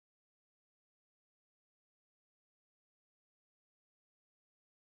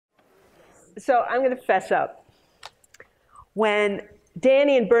So I'm going to fess up. When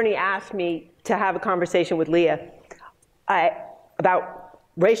Danny and Bernie asked me to have a conversation with Leah about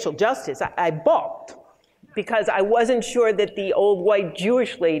racial justice, I balked because I wasn't sure that the old white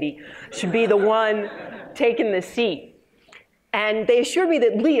Jewish lady should be the one taking the seat. And they assured me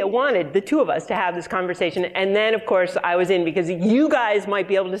that Leah wanted the two of us to have this conversation. And then, of course, I was in because you guys might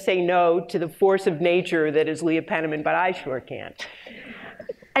be able to say no to the force of nature that is Leah Penniman, but I sure can't.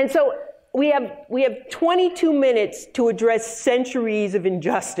 And so we have 22 minutes to address centuries of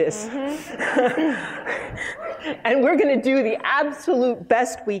injustice. And we're going to do the absolute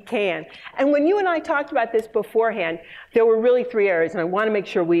best we can. And when you and I talked about this beforehand, there were really three areas, and I want to make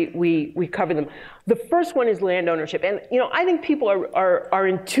sure we cover them. The first one is land ownership. And I think people are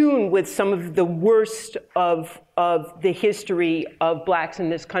in tune with some of the worst of the history of blacks in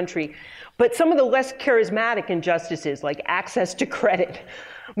this country. But some of the less charismatic injustices, like access to credit,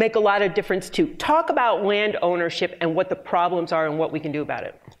 make a lot of difference too. Talk about land ownership and what the problems are and what we can do about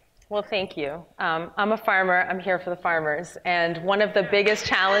it. Well, thank you. I'm a farmer. I'm here for the farmers. And one of the biggest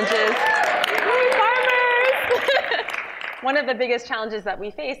challenges, one of the biggest challenges that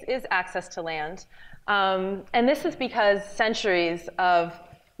we face is access to land. And this is because centuries of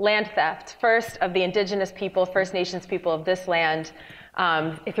land theft, first of the indigenous people, First Nations people of this land,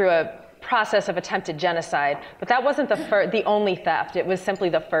 through a process of attempted genocide. But that wasn't the only theft. It was simply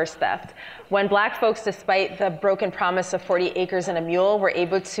the first theft. When black folks, despite the broken promise of 40 acres and a mule, were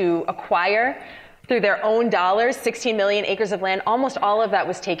able to acquire through their own dollars 16 million acres of land, almost all of that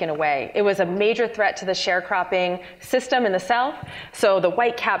was taken away. It was a major threat to the sharecropping system in the South. So the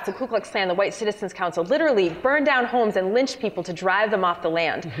White Caps, the Ku Klux Klan, the White Citizens Council literally burned down homes and lynched people to drive them off the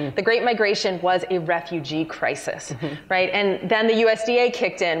land. The Great Migration was a refugee crisis, right? And then the USDA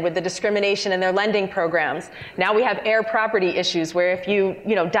kicked in with the discrimination in their lending programs. Now we have heir property issues where if you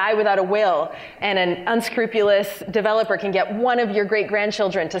die without a will and an unscrupulous developer can get one of your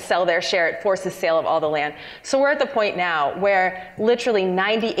great-grandchildren to sell their share, it forces sale of all the land. So we're at the point now where literally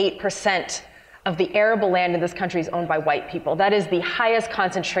 98% of the arable land in this country is owned by white people. That is the highest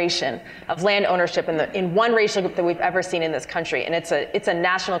concentration of land ownership in one racial group that we've ever seen in this country. And it's a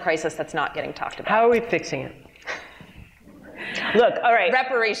national crisis that's not getting talked about. How are we fixing it? Look, all right.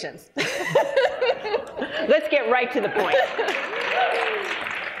 Reparations. Let's get right to the point.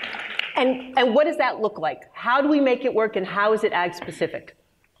 And what does that look like? How do we make it work, and how is it ag specific?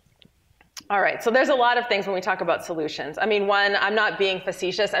 All right, so there's a lot of things when we talk about solutions. I mean, one, I'm not being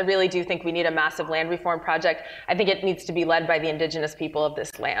facetious. I really do think we need a massive land reform project. I think it needs to be led by the indigenous people of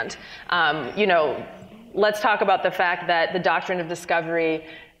this land. Let's talk about the fact that the doctrine of discovery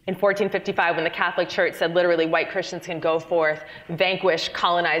in 1455, when the Catholic Church said literally white Christians can go forth, vanquish,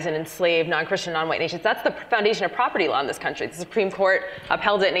 colonize, and enslave non-Christian, non-white nations, that's the foundation of property law in this country. The Supreme Court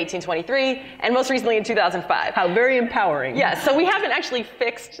upheld it in 1823, and most recently in 2005. How very empowering. Yeah, so we haven't actually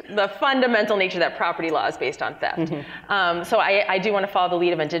fixed the fundamental nature that property law is based on theft. So I do want to follow the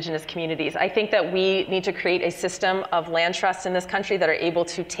lead of indigenous communities. I think that we need to create a system of land trusts in this country that are able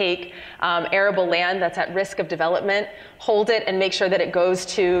to take arable land that's at risk of development, hold it, and make sure that it goes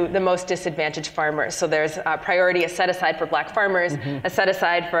to the most disadvantaged farmers. So there's a priority, a set aside for black farmers, a set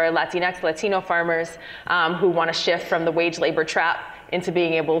aside for Latinx, Latino farmers who want to shift from the wage labor trap into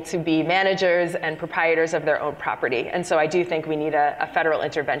being able to be managers and proprietors of their own property. And so I do think we need a federal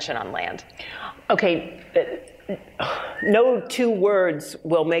intervention on land. Okay, no two words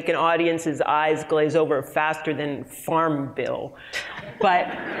will make an audience's eyes glaze over faster than farm bill. But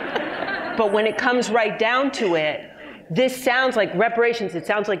when it comes right down to it, this sounds like reparations. It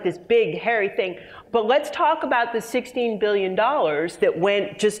sounds like this big, hairy thing. But let's talk about the $16 billion that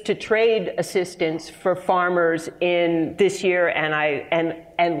went just to trade assistance for farmers in this year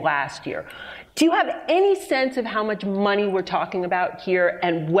and last year. Do you have any sense of how much money we're talking about here,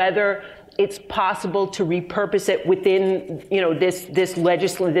 and whether it's possible to repurpose it within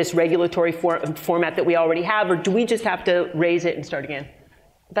this regulatory format that we already have, or do we just have to raise it and start again?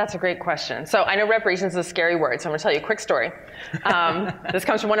 That's a great question. So I know reparations is a scary word, so I'm going to tell you a quick story. This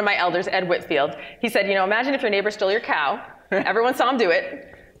comes from one of my elders, Ed Whitfield. He said, imagine if your neighbor stole your cow. Everyone saw him do it.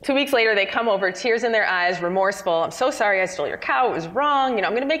 2 weeks later, they come over, tears in their eyes, remorseful. I'm so sorry I stole your cow. It was wrong.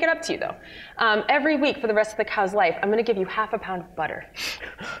 I'm going to make it up to you, though. Every week for the rest of the cow's life, I'm going to give you half a pound of butter.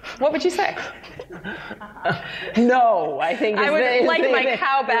 What would you say? No, I think I would like my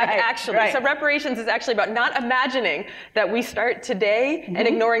cow back, right, actually. Right. So reparations is actually about not imagining that we start today and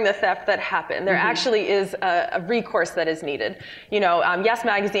ignoring the theft that happened. There actually is a recourse that is needed. Yes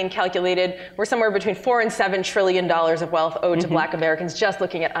Magazine calculated we're somewhere between $4 and $7 trillion of wealth owed to black Americans just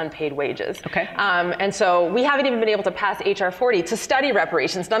looking at disproportionate unpaid wages. Okay. And so we haven't even been able to pass HR 40 to study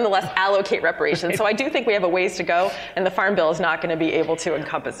reparations, nonetheless allocate reparations. So I do think we have a ways to go, and the Farm Bill is not going to be able to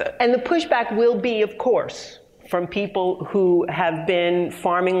encompass it. And the pushback will be, of course, from people who have been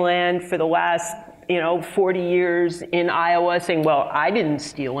farming land for the last 40 years in Iowa, saying, well, I didn't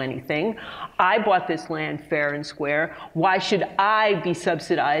steal anything. I bought this land fair and square. Why should I be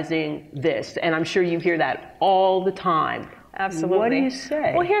subsidizing this? And I'm sure you hear that all the time. Absolutely. What do you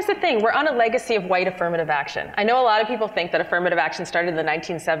say? Well, here's the thing. We're on a legacy of white affirmative action. I know a lot of people think that affirmative action started in the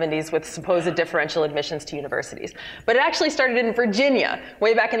 1970s with supposed differential admissions to universities. But it actually started in Virginia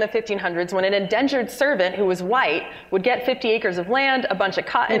way back in the 1500s when an indentured servant who was white would get 50 acres of land, a bunch of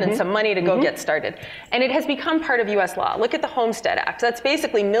cotton, and some money to go get started. And it has become part of U.S. law. Look at the Homestead Act. That's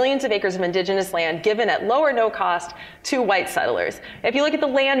basically millions of acres of indigenous land given at low or no cost to white settlers. If you look at the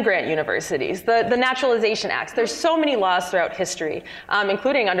land-grant universities, the Naturalization Acts, there's so many laws throughout history,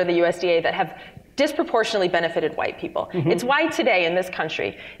 including under the USDA, that have disproportionately benefited white people. It's why today in this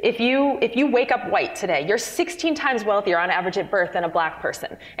country, if you wake up white today, you're 16 times wealthier on average at birth than a black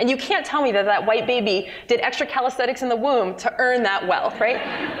person. And you can't tell me that that white baby did extra calisthenics in the womb to earn that wealth,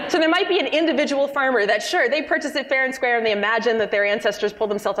 right? So there might be an individual farmer that, sure, they purchased it fair and square and they imagine that their ancestors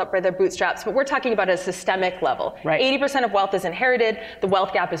pulled themselves up by their bootstraps, but we're talking about a systemic level. Right. 80% of wealth is inherited, the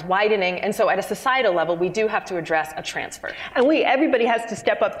wealth gap is widening, and so at a societal level, we do have to address a transfer. And everybody has to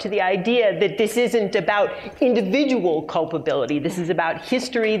step up to the idea that this isn't about individual culpability. This is about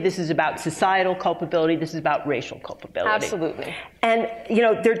history. This is about societal culpability. This is about racial culpability. Absolutely. And,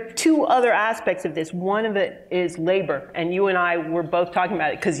 there are two other aspects of this. One of it is labor. And you and I were both talking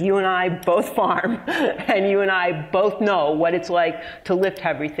about it because you and I both farm. And you and I both know what it's like to lift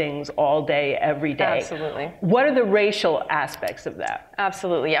heavy things all day, every day. Absolutely. What are the racial aspects of that?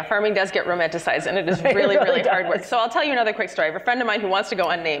 Absolutely, yeah. Farming does get romanticized, and it is really, really hard work. So I'll tell you another quick story. I have a friend of mine who wants to go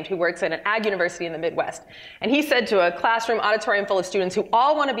unnamed, who works at an ag university in the Midwest. And he said to a classroom auditorium full of students who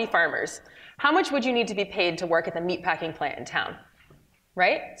all want to be farmers, how much would you need to be paid to work at the meatpacking plant in town?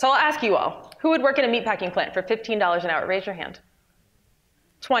 Right? So I'll ask you all, who would work at a meatpacking plant for $15 an hour? Raise your hand.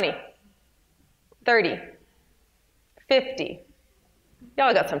 20, 30, 50.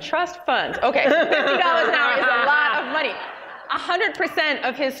 Y'all got some trust funds. Okay, $50 an hour is a lot of money. 100%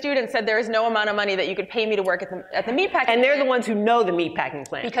 of his students said there is no amount of money that you could pay me to work at the meatpacking plant. And they're the ones who know the meatpacking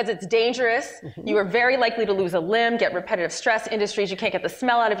plant. Because it's dangerous. You are very likely to lose a limb, get repetitive stress industries. You can't get the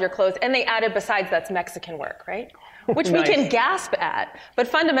smell out of your clothes. And they added, besides, that's Mexican work, right? Which we can gasp at. But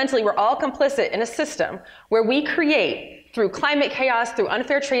fundamentally, we're all complicit in a system where we create, through climate chaos, through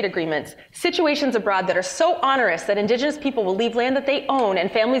unfair trade agreements, situations abroad that are so onerous that indigenous people will leave land that they own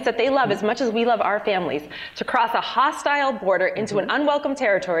and families that they love as much as we love our families to cross a hostile border into an unwelcome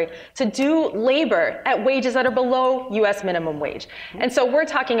territory to do labor at wages that are below U.S. minimum wage. And so we're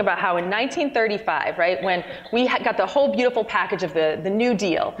talking about how in 1935, right, when we got the whole beautiful package of the New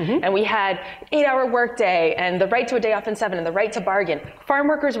Deal, and we had 8-hour workday and the right to a day off in 7 and the right to bargain, farm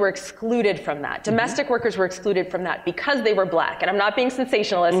workers were excluded from that. Domestic workers were excluded from that because they were black. And I'm not being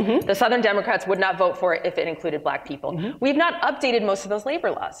sensationalist. The Southern Democrats would not vote for it if it included black people. We've not updated most of those labor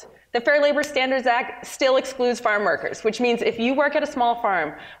laws. The Fair Labor Standards Act still excludes farm workers, which means if you work at a small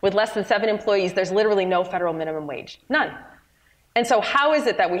farm with less than 7 employees, there's literally no federal minimum wage. None. And so how is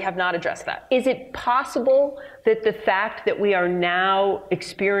it that we have not addressed that? Is it possible that the fact that we are now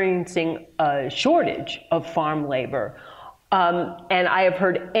experiencing a shortage of farm labor, and I have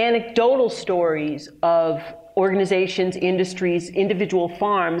heard anecdotal stories of organizations, industries, individual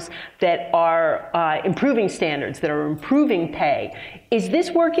farms that are improving standards, that are improving pay. Is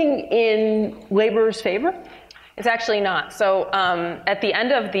this working in laborers' favor? It's actually not. So at the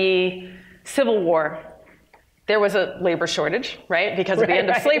end of the Civil War, there was a labor shortage, right, because of the end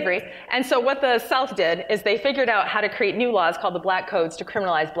of slavery. And so what the South did is they figured out how to create new laws called the Black Codes to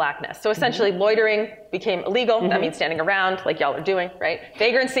criminalize blackness. So essentially loitering became illegal. That means standing around like y'all are doing, right?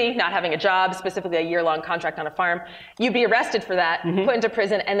 Vagrancy, not having a job, specifically a year-long contract on a farm. You'd be arrested for that, put into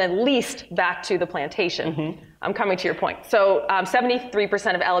prison, and then leased back to the plantation. I'm coming to your point. So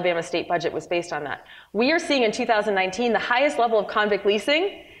 73% of Alabama's state budget was based on that. We are seeing in 2019 the highest level of convict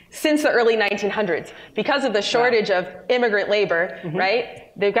leasing since the early 1900s, because of the shortage of immigrant labor,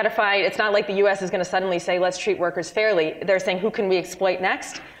 right? They've got to find, it's not like the US is going to suddenly say, let's treat workers fairly. They're saying, who can we exploit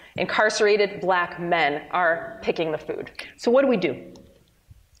next? Incarcerated black men are picking the food. So what do?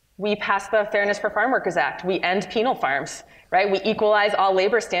 We pass the Fairness for Farm Workers Act. We end penal farms, right? We equalize all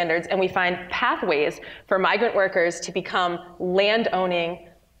labor standards, and we find pathways for migrant workers to become land-owning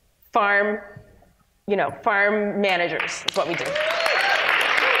farm managers is what we do.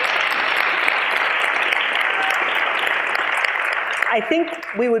 I think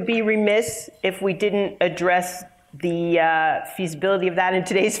we would be remiss if we didn't address the feasibility of that in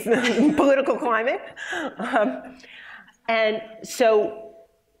today's political climate. And so,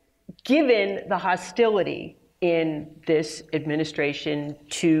 given the hostility in this administration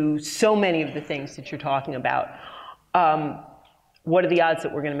to so many of the things that you're talking about, what are the odds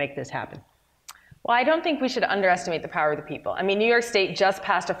that we're going to make this happen? Well, I don't think we should underestimate the power of the people. I mean, New York State just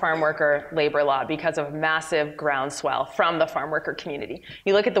passed a farm worker labor law because of massive groundswell from the farm worker community.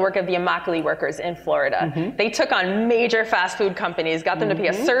 You look at the work of the Immokalee workers in Florida. They took on major fast food companies, got them to pay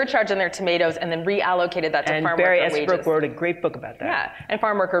a surcharge on their tomatoes, and then reallocated that to farm worker wages. And Barry Esbrook wrote a great book about that. Yeah, and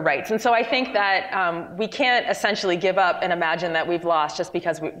farm worker rights. And so I think that we can't essentially give up and imagine that we've lost just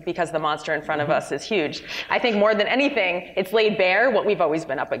because the monster in front of us is huge. I think more than anything, it's laid bare what we've always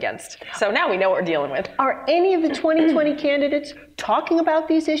been up against. So now we know what we're dealing with. Are any of the 2020 candidates talking about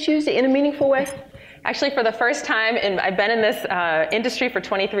these issues in a meaningful way? Actually, for the first time, I've been in this industry for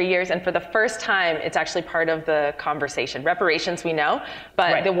 23 years, and for the first time, it's actually part of the conversation. Reparations, we know,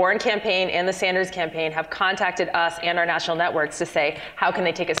 but the Warren campaign and the Sanders campaign have contacted us and our national networks to say, how can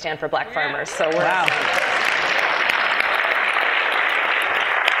they take a stand for black farmers? So we're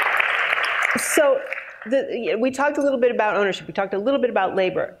So we talked a little bit about ownership. We talked a little bit about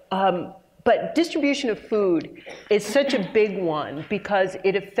labor. But distribution of food is such a big one because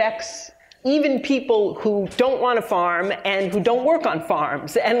it affects even people who don't want to farm and who don't work on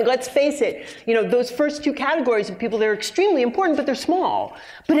farms. And let's face it, those first two categories of people, they're extremely important, but they're small.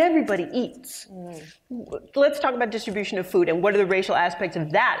 But everybody eats. Let's talk about distribution of food and what are the racial aspects of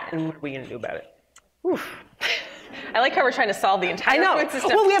that and what are we going to do about it? Oof. I like how we're trying to solve the entire food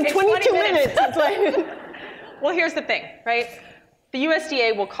system. Well, we have 22 minutes. It's like well, here's the thing, right? The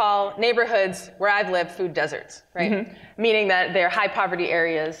USDA will call neighborhoods where I've lived food deserts, right? Meaning that they're high poverty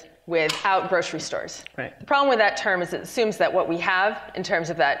areas without grocery stores. Right. The problem with that term is it assumes that what we have in terms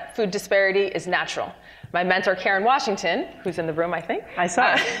of that food disparity is natural. My mentor, Karen Washington, who's in the room, I think. I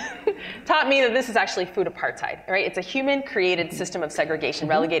saw taught me that this is actually food apartheid, right? It's a human-created system of segregation,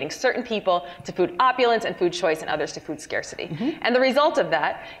 relegating certain people to food opulence and food choice and others to food scarcity. And the result of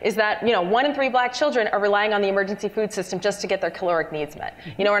that is that, 1 in 3 black children are relying on the emergency food system just to get their caloric needs met.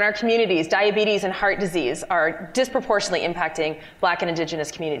 In our communities, diabetes and heart disease are disproportionately impacting black and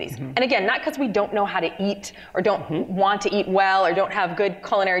indigenous communities. And again, not because we don't know how to eat or don't want to eat well or don't have good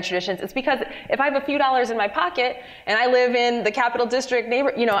culinary traditions. It's because if I have a few dollars in my pocket and I live in the Capital District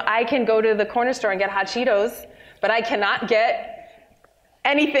I can go to the corner store and get hot Cheetos, but I cannot get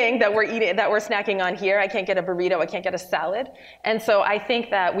anything that we're eating, that we're snacking on here. I can't get a burrito, I can't get a salad. And so I think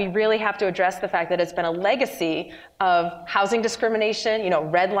that we really have to address the fact that it's been a legacy of housing discrimination,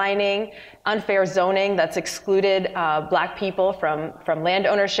 redlining, unfair zoning that's excluded black people from land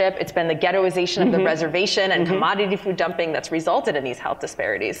ownership. It's been the ghettoization of the reservation and commodity food dumping that's resulted in these health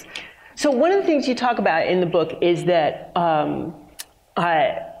disparities. So one of the things you talk about in the book is that,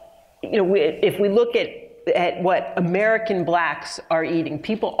 if we look at what American blacks are eating,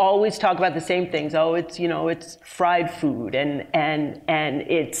 people always talk about the same things. Oh, it's fried food and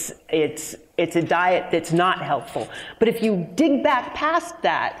it's a diet that's not helpful. But if you dig back past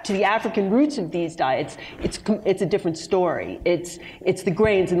that to the African roots of these diets, it's a different story. It's the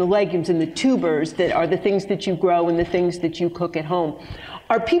grains and the legumes and the tubers that are the things that you grow and the things that you cook at home.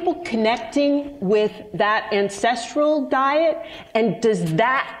 Are people connecting with that ancestral diet? And does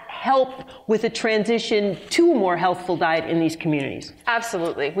that help with a transition to a more healthful diet in these communities?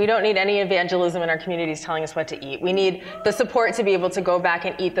 Absolutely. We don't need any evangelism in our communities telling us what to eat. We need the support to be able to go back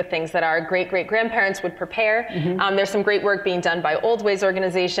and eat the things that our great-great-grandparents would prepare. There's some great work being done by Old Ways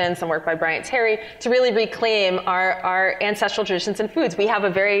organization, some work by Bryant Terry, to really reclaim our ancestral traditions and foods. We have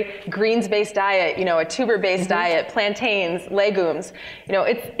a very greens-based diet, a tuber-based diet, plantains, legumes.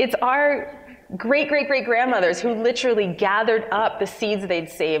 It's our great-great-great-grandmothers who literally gathered up the seeds they'd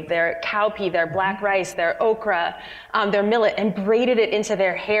saved, their cowpea, their black rice, their okra, their millet, and braided it into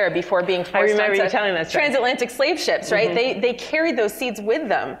their hair before being forced onto transatlantic slave ships, right? They carried those seeds with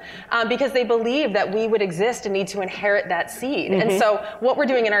them because they believed that we would exist and need to inherit that seed. And so what we're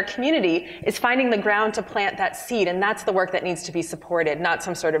doing in our community is finding the ground to plant that seed, and that's the work that needs to be supported, not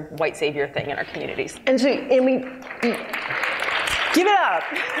some sort of white savior thing in our communities. And so, give it up.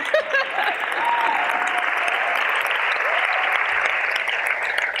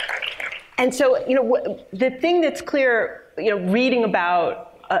 And so, the thing that's clear, reading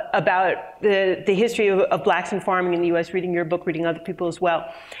about the history of blacks in farming in the U.S., reading your book, reading other people as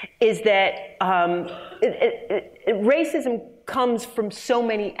well, is that racism comes from so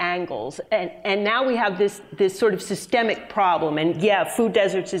many angles, and now we have this sort of systemic problem. And yeah, food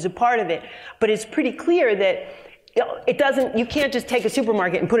deserts is a part of it, but it's pretty clear that you can't just take a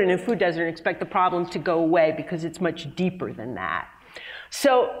supermarket and put it in a food desert and expect the problem to go away, because it's much deeper than that.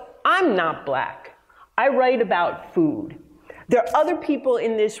 So I'm not black. I write about food. There are other people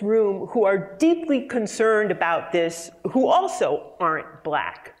in this room who are deeply concerned about this who also aren't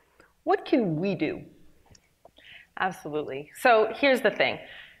black. What can we do? Absolutely. So here's the thing.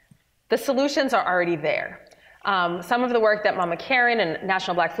 The solutions are already there. Some of the work that Mama Karen and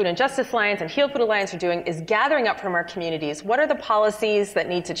National Black Food and Justice Alliance and Heal Food Alliance are doing is gathering up from our communities what are the policies that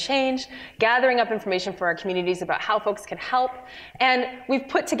need to change, gathering up information from our communities about how folks can help. And we've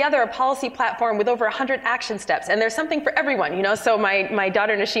put together a policy platform with over 100 action steps. And there's something for everyone, you know? So my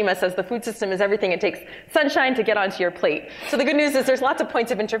daughter Nashima says the food system is everything. It takes sunshine to get onto your plate. So the good news is there's lots of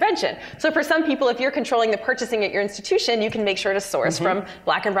points of intervention. So for some people, if you're controlling the purchasing at your institution, you can make sure to source from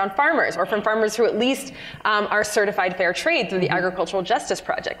black and brown farmers, or from farmers who at least are certified fair trade through the Agricultural Justice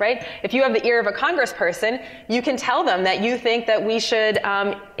Project, right? If you have the ear of a congressperson, you can tell them that you think that we should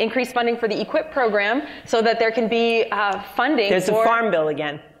increase funding for the EQIP program so that there can be funding There's a farm bill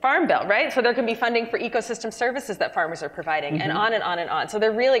again. Farm bill, right? So there can be funding for ecosystem services that farmers are providing, and on and on and on. So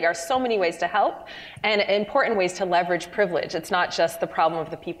there really are so many ways to help, and important ways to leverage privilege. It's not just the problem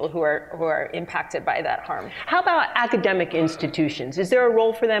of the people who are impacted by that harm. How about academic institutions? Is there a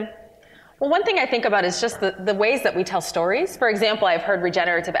role for them? Well, one thing I think about is just the ways that we tell stories. For example, I've heard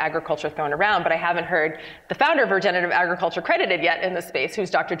regenerative agriculture thrown around, but I haven't heard the founder of regenerative agriculture credited yet in this space, who's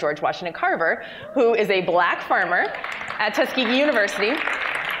Dr. George Washington Carver, who is a black farmer at Tuskegee University.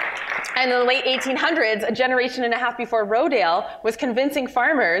 And in the late 1800s, a generation and a half before Rodale, was convincing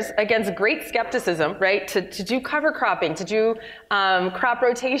farmers against great skepticism, right, to do cover cropping, to do crop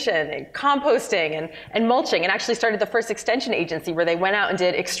rotation and composting and mulching, and actually started the first extension agency where they went out and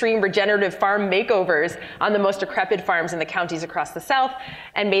did extreme regenerative farm makeovers on the most decrepit farms in the counties across the South,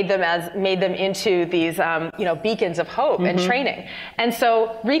 and made them into these beacons of hope and training. And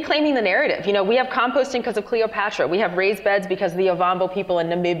so reclaiming the narrative, we have composting because of Cleopatra, we have raised beds because of the Ovambo people in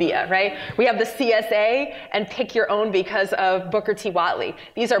Namibia, right? We have the CSA and Pick Your Own because of Booker T. Watley.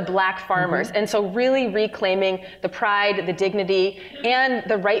 These are black farmers. And so really reclaiming the pride, the dignity, and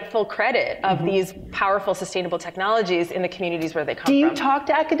the rightful credit of these powerful, sustainable technologies in the communities where they come from. Do you talk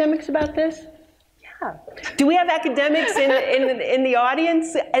to academics about this? Yeah. Do we have academics in the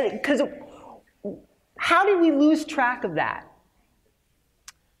audience? Because how did we lose track of that?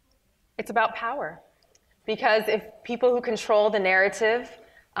 It's about power. Because if people who control the narrative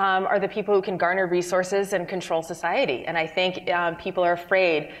are the people who can garner resources and control society. And I think people are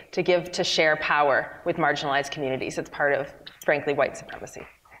afraid to share power with marginalized communities. It's part of, frankly, white supremacy.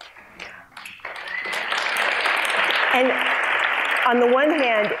 And on the one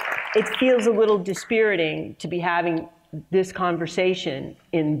hand, it feels a little dispiriting to be having this conversation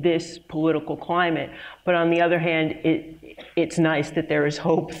in this political climate. But on the other hand, it's nice that there is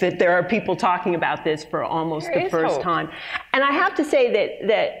hope, that there are people talking about this for almost the first time. And I have to say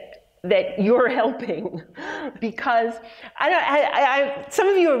that you're helping, because some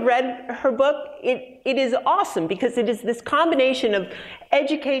of you have read her book. It is awesome because it is this combination of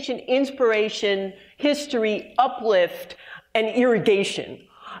education, inspiration, history, uplift, and irrigation.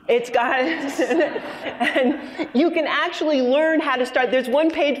 It's got, and you can actually learn how to start. There's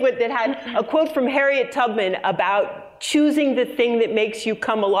one page that had a quote from Harriet Tubman about choosing the thing that makes you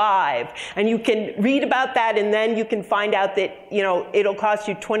come alive. And you can read about that, and then you can find out that, it'll cost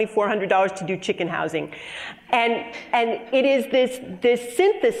you $2,400 to do chicken housing. And it is this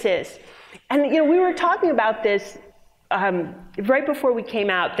synthesis. And, we were talking about this right before we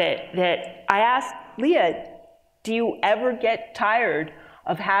came out, that I asked Leah, do you ever get tired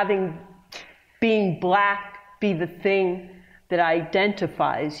of having being black be the thing that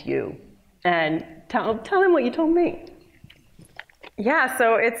identifies you? And tell them what you told me. Yeah,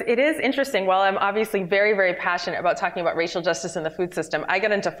 so it is interesting. While I'm obviously very, very passionate about talking about racial justice in the food system, I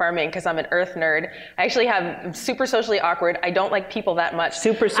got into farming because I'm an earth nerd. I'm super socially awkward. I don't like people that much.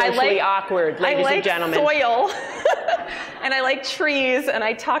 Super socially awkward, ladies and gentlemen. I like soil, and I like trees, and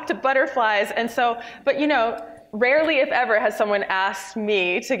I talk to butterflies. And so, but rarely, if ever, has someone asked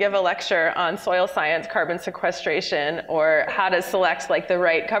me to give a lecture on soil science, carbon sequestration, or how to select the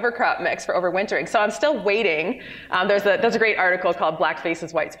right cover crop mix for overwintering. So I'm still waiting. There's a great article called Black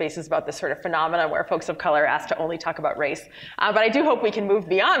Faces, White Spaces about this sort of phenomenon where folks of color are asked to only talk about race. But I do hope we can move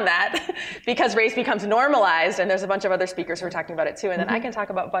beyond that because race becomes normalized, and there's a bunch of other speakers who are talking about it too, and then I can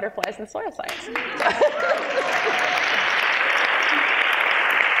talk about butterflies and soil science.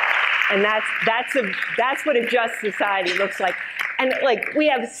 And that's what a just society looks like. And we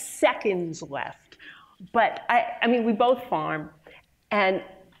have seconds left, but I mean we both farm, and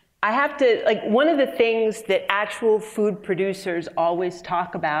I have to, like, one of the things that actual food producers always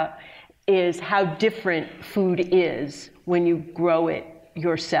talk about is how different food is when you grow it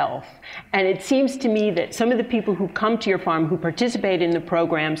yourself. And it seems to me that some of the people who come to your farm, who participate in the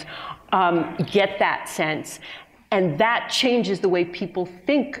programs, get that sense. And that changes the way people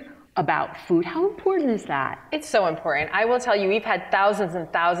think about food. How important is that? It's so important. I will tell you, we've had thousands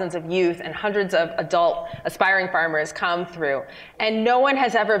and thousands of youth and hundreds of adult aspiring farmers come through. And no one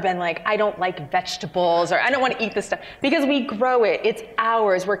has ever been like, I don't like vegetables, or I don't want to eat this stuff. Because we grow it. It's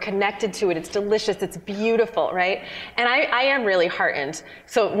ours. We're connected to it. It's delicious. It's beautiful, right? And I am really heartened.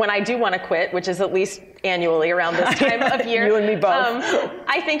 So when I do want to quit, which is at least annually around this time of year. You and me both.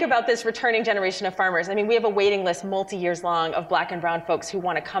 I think about this returning generation of farmers. I mean, we have a waiting list multi-years long of black and brown folks who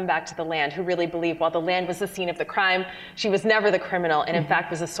want to come back to the land, who really believe while the land was the scene of the crime, she was never the criminal, and in fact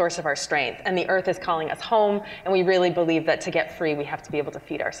was a source of our strength. And the earth is calling us home, and we really believe that to get free, we have to be able to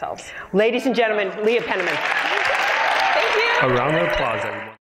feed ourselves. Ladies and gentlemen, Leah Penniman. Thank you. A round of applause,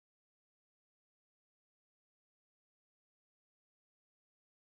 everyone.